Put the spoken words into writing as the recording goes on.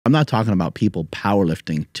I'm not talking about people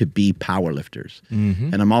powerlifting to be powerlifters.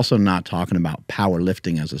 And I'm also not talking about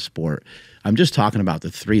powerlifting as a sport. I'm just talking about the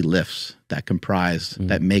 3 lifts that comprise,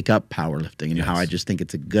 that make up powerlifting, and how I just think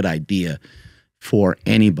it's a good idea for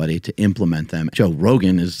anybody to implement them. Joe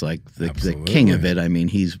Rogan is like the king of it. I mean,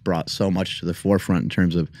 he's brought so much to the forefront in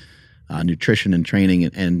terms of nutrition and training,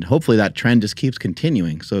 and hopefully that trend just keeps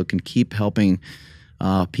continuing so it can keep helping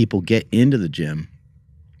people get into the gym.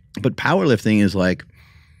 But powerlifting is like,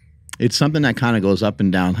 it's something that kind of goes up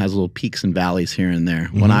and down, has little peaks and valleys here and there.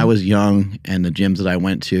 When I was young and the gyms that I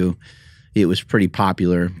went to, it was pretty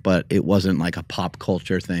popular, but it wasn't like a pop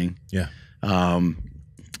culture thing. Yeah.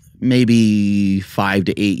 Maybe 5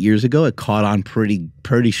 to 8 years ago, it caught on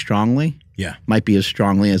pretty strongly. Yeah. Might be as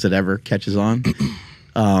strongly as it ever catches on.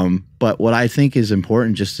 But what I think is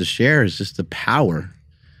important just to share is just the power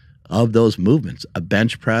of those movements. A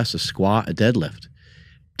bench press, a squat, a deadlift.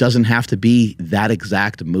 Doesn't have to be that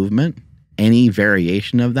exact movement. Any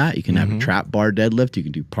variation of that. You can have a trap bar deadlift. You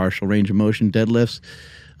can do partial range of motion deadlifts.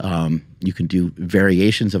 You can do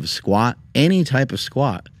variations of a squat. Any type of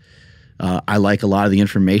squat. I like a lot of the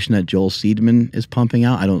information that Joel Seedman is pumping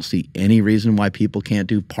out. I don't see any reason why people can't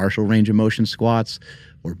do partial range of motion squats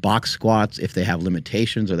or box squats if they have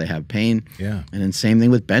limitations or they have pain. Yeah. And then same thing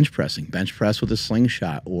with bench pressing. Bench press with a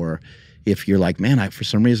slingshot, or if you're like, man, for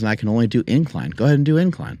some reason I can only do incline, go ahead and do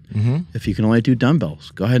incline. If you can only do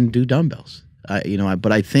dumbbells, go ahead and do dumbbells.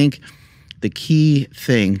 But I think the key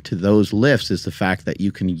thing to those lifts is the fact that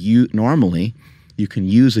you can normally you can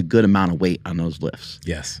use a good amount of weight on those lifts.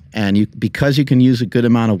 Yes. And because you can use a good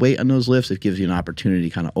amount of weight on those lifts, it gives you an opportunity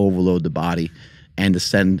to kind of overload the body and to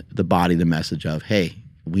send the body the message of, hey,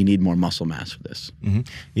 we need more muscle mass for this.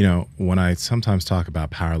 You know, when I sometimes talk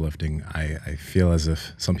about powerlifting, I feel as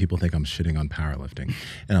if some people think I'm shitting on powerlifting,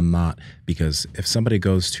 and I'm not, because if somebody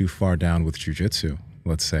goes too far down with jiu-jitsu,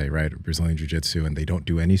 let's say, right, Brazilian jiu-jitsu, and they don't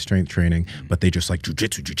do any strength training, but they just like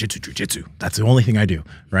jiu-jitsu, jiu-jitsu, jiu-jitsu. That's the only thing I do,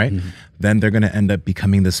 right? Then they're going to end up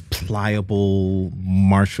becoming this pliable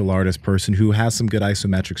martial artist person who has some good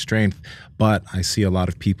isometric strength. But I see a lot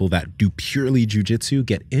of people that do purely jiu-jitsu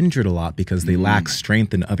get injured a lot because they lack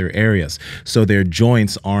strength in other areas. So their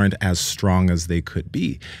joints aren't as strong as they could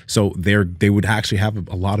be. So they would actually have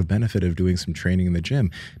a lot of benefit of doing some training in the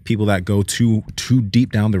gym. People that go too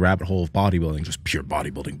deep down the rabbit hole of bodybuilding, just pure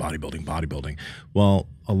bodybuilding. Well,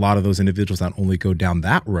 a lot of those individuals not only go down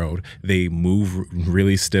that road, they move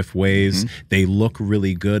really stiff ways, they look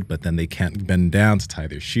really good, but then they can't bend down to tie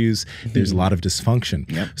their shoes. There's a lot of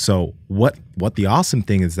dysfunction. So what the awesome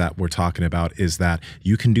thing is that we're talking about is that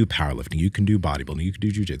you can do powerlifting, you can do bodybuilding, you can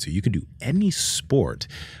do jiu-jitsu, you can do any sport,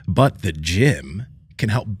 but the gym can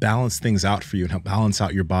help balance things out for you and help balance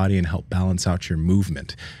out your body and help balance out your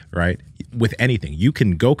movement, right? With anything, you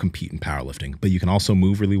can go compete in powerlifting, but you can also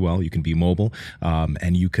move really well. You can be mobile,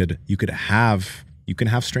 and you can have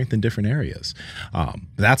strength in different areas.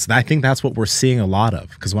 I think that's what we're seeing a lot of.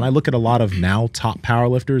 Because when I look at a lot of now top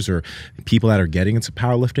powerlifters or people that are getting into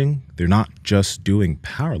powerlifting, they're not just doing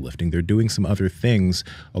powerlifting. They're doing some other things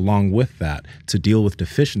along with that to deal with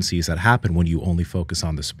deficiencies that happen when you only focus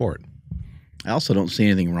on the sport. I also don't see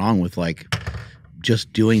anything wrong with like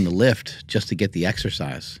just doing the lift just to get the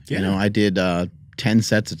exercise. You know, I did 10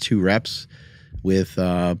 sets of 2 reps with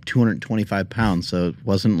 225 pounds. So it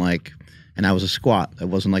wasn't like, and I was a squat. It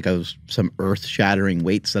wasn't like I was some earth-shattering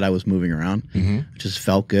weights that I was moving around. It just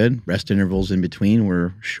felt good. Rest intervals in between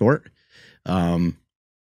were short. It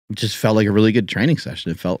just felt like a really good training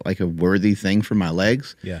session. It felt like a worthy thing for my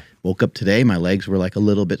legs. Woke up today, my legs were like a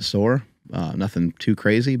little bit sore. Nothing too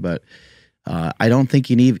crazy, but I don't think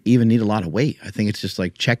you even need a lot of weight. I think it's just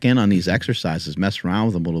like check in on these exercises, mess around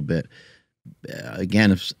with them a little bit.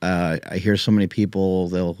 Again, if I hear so many people,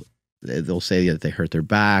 they'll say that they hurt their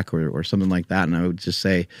back or something like that, and I would just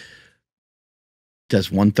say,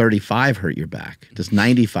 does 135 hurt your back? Does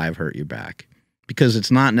 95 hurt your back? Because it's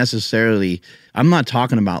not necessarily, I'm not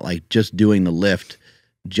talking about like just doing the lift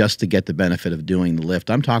just to get the benefit of doing the lift.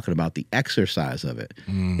 I'm talking about the exercise of it.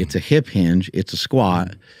 It's a hip hinge, it's a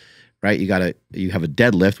squat. Right, you have a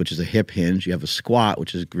deadlift, which is a hip hinge. You have a squat,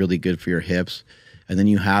 which is really good for your hips, and then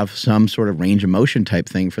you have some sort of range of motion type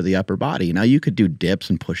thing for the upper body. Now you could do dips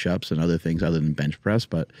and push-ups and other things other than bench press,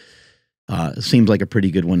 but it seems like a pretty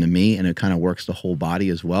good one to me, and it kind of works the whole body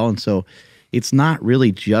as well. And so it's not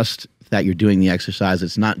really just that you're doing the exercise.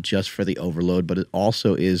 It's not just for the overload, but it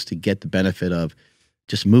also is to get the benefit of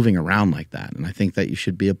just moving around like that. And I think that you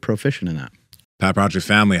should be a proficient in that. Pat Project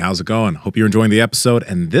family, how's it going? Hope you're enjoying the episode.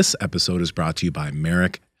 And this episode is brought to you by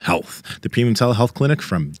Merrick Health, the premium telehealth clinic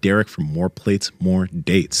from Derek from More Plates, More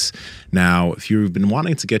Dates. Now, if you've been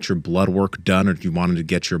wanting to get your blood work done or if you wanted to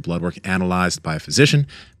get your blood work analyzed by a physician,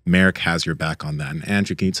 Merrick has your back on that. And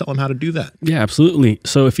Andrew, can you tell them how to do that? Yeah, absolutely.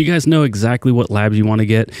 So if you guys know exactly what labs you want to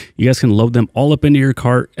get, you guys can load them all up into your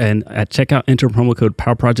cart, and at checkout, enter promo code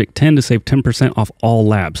PowerProject10 to save 10% off all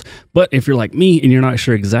labs. But if you're like me and you're not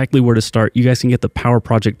sure exactly where to start, you guys can get the Power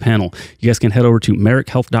Project panel. You guys can head over to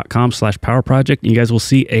merrickhealth.com/powerproject, and you guys will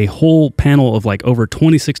see a whole panel of like over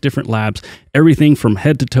 26 different labs, everything from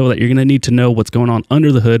head to toe that you're going to need to know what's going on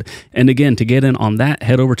under the hood. And again, to get in on that,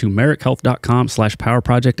 head over to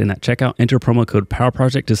merrickhealth.com/powerproject, and at checkout, enter promo code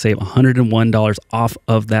PowerProject to save $101 off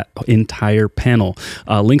of that entire panel.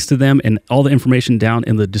 Links to them and all the information down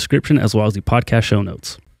in the description, as well as the podcast show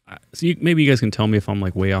notes. So maybe you guys can tell me if I'm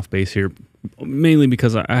like way off base here, mainly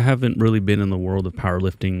because I haven't really been in the world of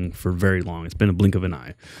powerlifting for very long. It's been a blink of an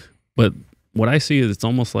eye. But what I see is it's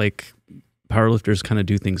almost like powerlifters kind of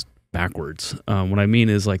do things backwards. What I mean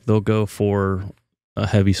is like they'll go for a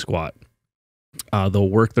heavy squat. They'll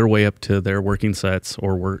work their way up to their working sets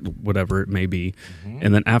or whatever it may be.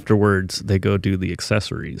 And then afterwards, they go do the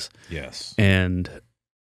accessories. Yes. And,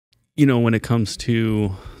 when it comes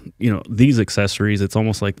to, these accessories, it's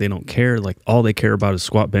almost like they don't care. Like all they care about is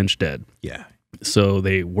squat, bench, dead. Yeah. So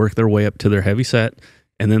they work their way up to their heavy set,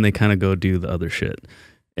 and then they kind of go do the other shit.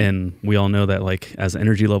 And we all know that like as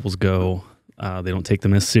energy levels go, they don't take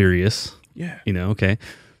them as serious. Yeah. Okay.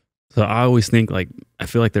 So I always think I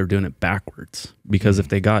feel like they're doing it backwards, because if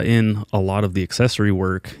they got in a lot of the accessory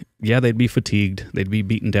work, yeah, they'd be fatigued. They'd be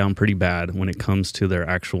beaten down pretty bad when it comes to their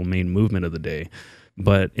actual main movement of the day.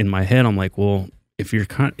 But in my head, I'm like, well, if you're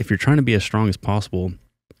trying to be as strong as possible,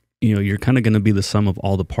 you're kind of going to be the sum of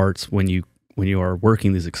all the parts when you are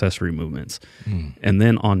working these accessory movements. And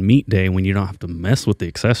then on meet day, when you don't have to mess with the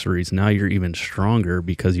accessories, now you're even stronger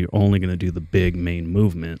because you're only going to do the big main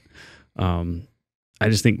movement. I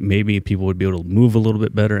just think maybe people would be able to move a little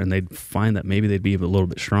bit better, and they'd find that maybe they'd be a little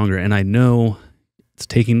bit stronger. And I know it's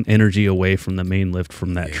taking energy away from the main lift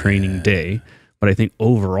from that training day, but I think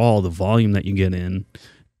overall the volume that you get in,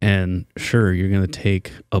 and sure, you're going to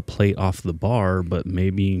take a plate off the bar, but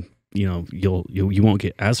maybe you won't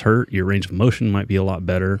get as hurt. Your range of motion might be a lot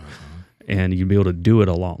better, and you'll be able to do it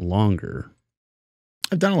a lot longer.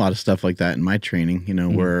 I've done a lot of stuff like that in my training,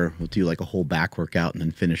 where we'll do like a whole back workout and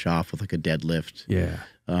then finish off with like a deadlift. Yeah.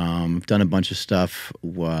 I've done a bunch of stuff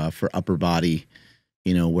for upper body,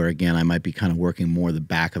 where again, I might be kind of working more the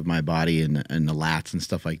back of my body and the lats and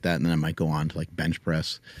stuff like that. And then I might go on to like bench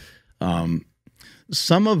press.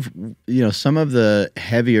 Some of the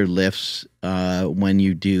heavier lifts, when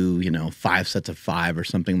you do, 5 sets of 5 or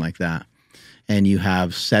something like that, and you have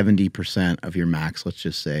 70% of your max, let's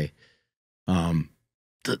just say,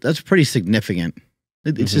 that's pretty significant.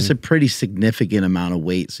 It's just a pretty significant amount of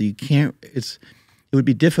weight. So you can't, it would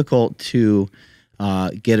be difficult to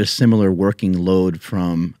get a similar working load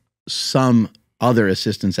from some other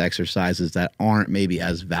assistance exercises that aren't maybe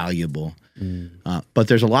as valuable. But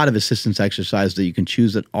there's a lot of assistance exercises that you can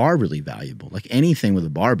choose that are really valuable. Like anything with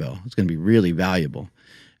a barbell is going to be really valuable.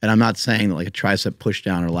 And I'm not saying that like a tricep push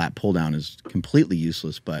down or lat pull down is completely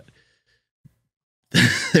useless, but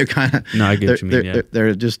they're kind of I get what you mean. Yeah.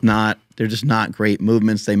 They're just not great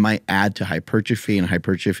movements. They might add to hypertrophy, and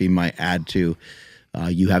hypertrophy might add to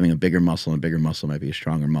you having a bigger muscle, and a bigger muscle might be a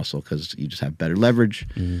stronger muscle because you just have better leverage.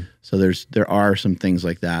 So there are some things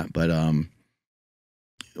like that. But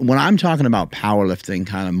when I'm talking about powerlifting,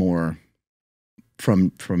 kind of more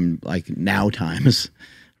from like now times,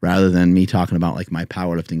 rather than me talking about like my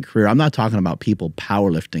powerlifting career, I'm not talking about people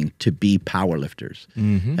powerlifting to be powerlifters.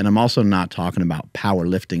 And I'm also not talking about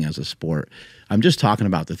powerlifting as a sport. I'm just talking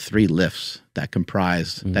about the 3 lifts that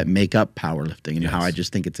comprise, that make up powerlifting, and how I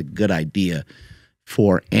just think it's a good idea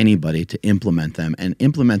for anybody to implement them, and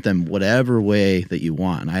implement them whatever way that you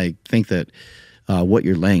want. And I think that what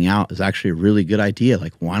you're laying out is actually a really good idea.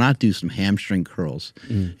 Like, why not do some hamstring curls,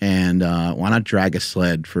 and why not drag a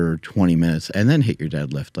sled for 20 minutes and then hit your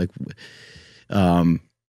deadlift? Like,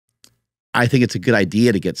 I think it's a good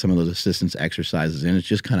idea to get some of those assistance exercises in. It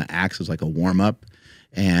just kind of acts as like a warm up.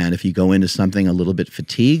 And if you go into something a little bit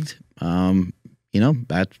fatigued,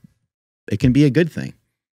 that it can be a good thing.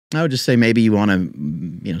 I would just say maybe you want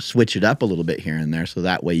to, switch it up a little bit here and there, so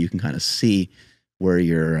that way you can kind of see where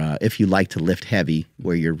you're, if you like to lift heavy,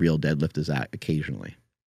 where your real deadlift is at occasionally.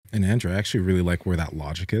 And Andrew, I actually really like where that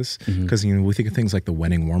logic is, because we think of things like the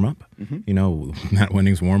Wenning warm-up. That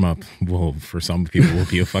Wenning's warm-up will, for some people, will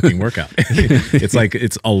be a fucking workout.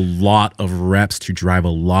 It's a lot of reps to drive a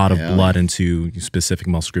lot of blood into specific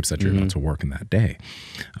muscle groups that you're about to work in that day.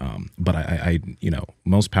 But I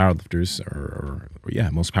most powerlifters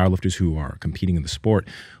most powerlifters who are competing in the sport,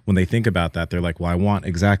 when they think about that, they're like, well, I want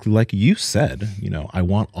exactly like you said, I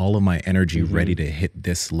want all of my energy ready to hit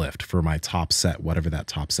this lift for my top set, whatever that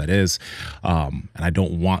top set is. And I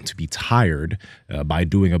don't want to be tired by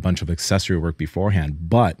doing a bunch of accessory work beforehand.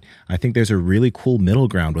 But I think there's a really cool middle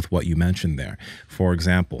ground with what you mentioned there. For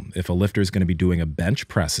example, if a lifter is going to be doing a bench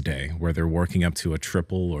press day where they're working up to a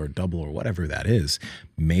triple or double or whatever that is,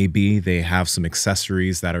 maybe they have some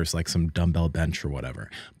accessories that are like some dumbbell bench or whatever.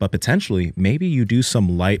 But potentially, maybe you do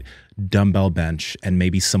some light dumbbell bench and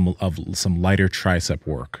maybe some lighter tricep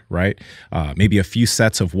work, right? Maybe a few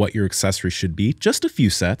sets of what your accessory should be, just a few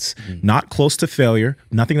sets, not close to failure,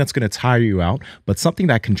 nothing that's going to tire you out, but something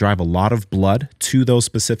that can drive a lot of blood to those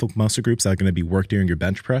specific muscle groups that are going to be worked during your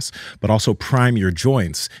bench press, but also prime your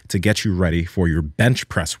joints to get you ready for your bench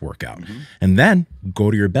press workout. And then go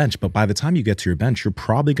to your bench. But by the time you get to your bench, you're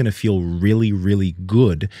probably going to feel really, really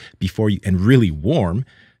good and really warm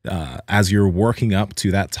as you're working up to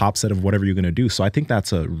that top set of whatever you're going to do. So I think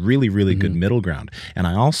that's a really, really good middle ground. And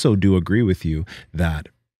I also do agree with you that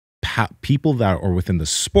people that are within the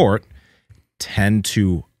sport tend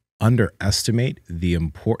to underestimate the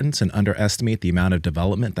importance and underestimate the amount of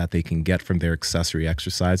development that they can get from their accessory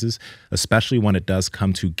exercises, especially when it does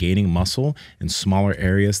come to gaining muscle in smaller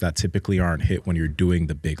areas that typically aren't hit when you're doing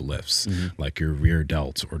the big lifts, like your rear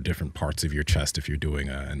delts or different parts of your chest if you're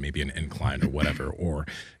doing maybe an incline or whatever, or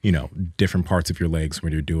different parts of your legs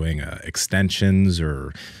when you're doing extensions,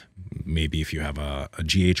 or maybe if you have a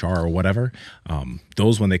GHR or whatever.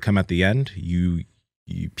 Those, when they come at the end,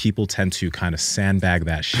 people tend to kind of sandbag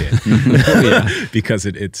that shit because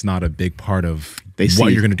it's not a big part of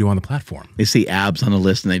what you're going to do on the platform. They see abs on the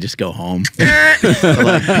list and they just go home. They're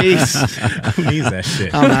like, peace. Who needs that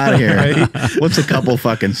shit? I'm out of here. Right? What's a couple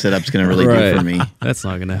fucking sit-ups going to really do for me? That's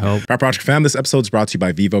not going to help. Power Project fam, this episode is brought to you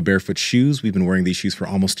by Vivo Barefoot Shoes. We've been wearing these shoes for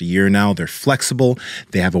almost a year now. They're flexible.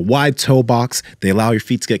 They have a wide toe box. They allow your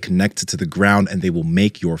feet to get connected to the ground, and they will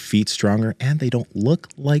make your feet stronger, and they don't look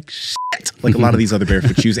like shit like a lot of these other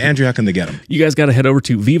barefoot shoes. Andrew, how can they get them? You guys got to head over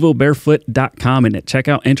to vivobarefoot.com and at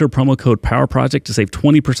checkout, enter promo code PowerProject to save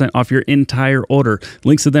 20% off your entire order.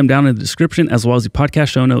 Links to them down in the description, as well as the podcast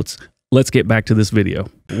show notes. Let's get back to this video.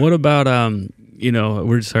 What about,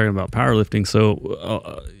 we're just talking about powerlifting.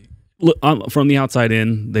 So from the outside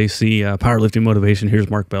in, they see powerlifting motivation. Here's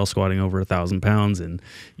Mark Bell squatting over 1,000 pounds and,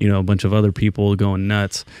 a bunch of other people going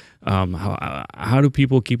nuts. How do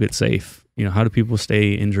people keep it safe? How do people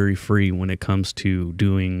stay injury free when it comes to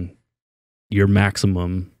doing your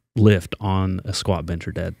maximum lift on a squat, bench,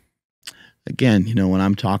 or dead? Again, when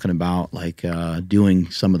I'm talking about like doing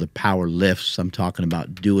some of the power lifts, I'm talking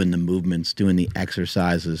about doing the movements, doing the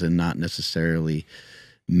exercises, and not necessarily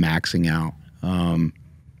maxing out.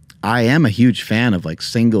 I am a huge fan of like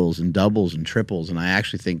singles and doubles and triples, and I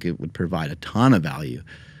actually think it would provide a ton of value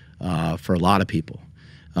for a lot of people.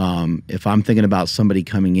 If I'm thinking about somebody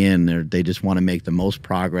coming in, they just want to make the most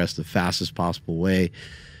progress the fastest possible way.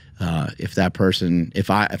 If that person, if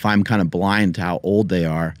I'm kind of blind to how old they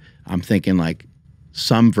are, I'm thinking like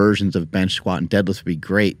some versions of bench, squat, and deadlifts would be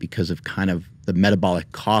great because of kind of the metabolic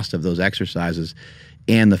cost of those exercises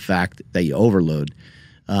and the fact that you overload.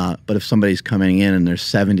 But if somebody's coming in and they're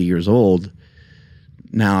 70 years old,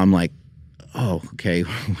 now I'm like, oh, okay,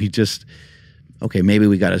 maybe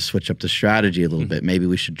we got to switch up the strategy a little bit. Maybe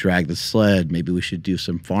we should drag the sled. Maybe we should do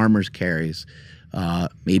some farmer's carries.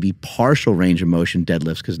 Maybe partial range of motion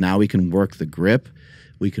deadlifts, because now we can work the grip,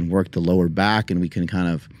 we can work the lower back, and we can kind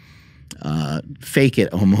of fake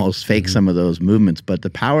it almost, fake some of those movements. But the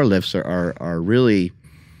power lifts are really,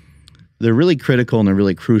 they're really critical and they're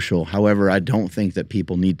really crucial. However, I don't think that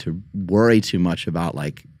people need to worry too much about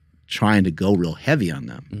like trying to go real heavy on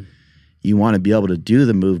them. You want to be able to do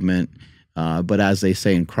the movement, but as they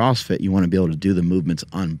say in CrossFit, you want to be able to do the movements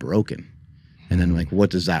unbroken. And then like,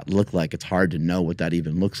 what does that look like? It's hard to know what that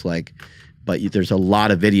even looks like. But there's a lot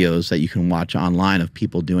of videos that you can watch online of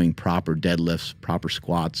people doing proper deadlifts, proper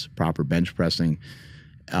squats, proper bench pressing.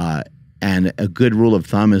 And a good rule of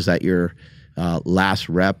thumb is that your last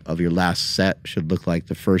rep of your last set should look like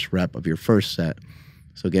the first rep of your first set.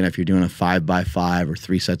 So again, if you're doing a 5x5 or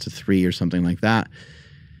 3 sets of 3 or something like that,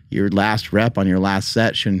 your last rep on your last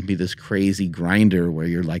set shouldn't be this crazy grinder where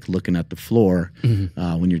you're like looking at the floor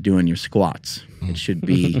when you're doing your squats. It should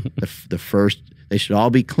be the first, they should all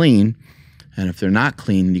be clean. And if they're not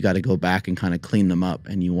clean, you got to go back and kind of clean them up,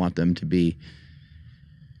 and you want them to be,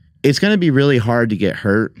 it's going to be really hard to get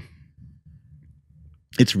hurt.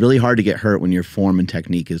 It's really hard to get hurt when your form and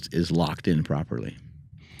technique is locked in properly.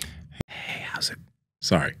 Hey, how's it?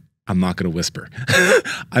 Sorry, I'm not going to whisper.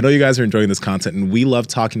 I know you guys are enjoying this content, and we love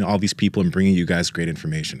talking to all these people and bringing you guys great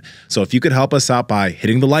information. So if you could help us out by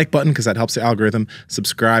hitting the like button, because that helps the algorithm,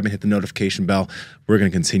 subscribe and hit the notification bell, we're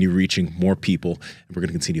going to continue reaching more people, and we're going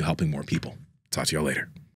to continue helping more people. Talk to y'all later.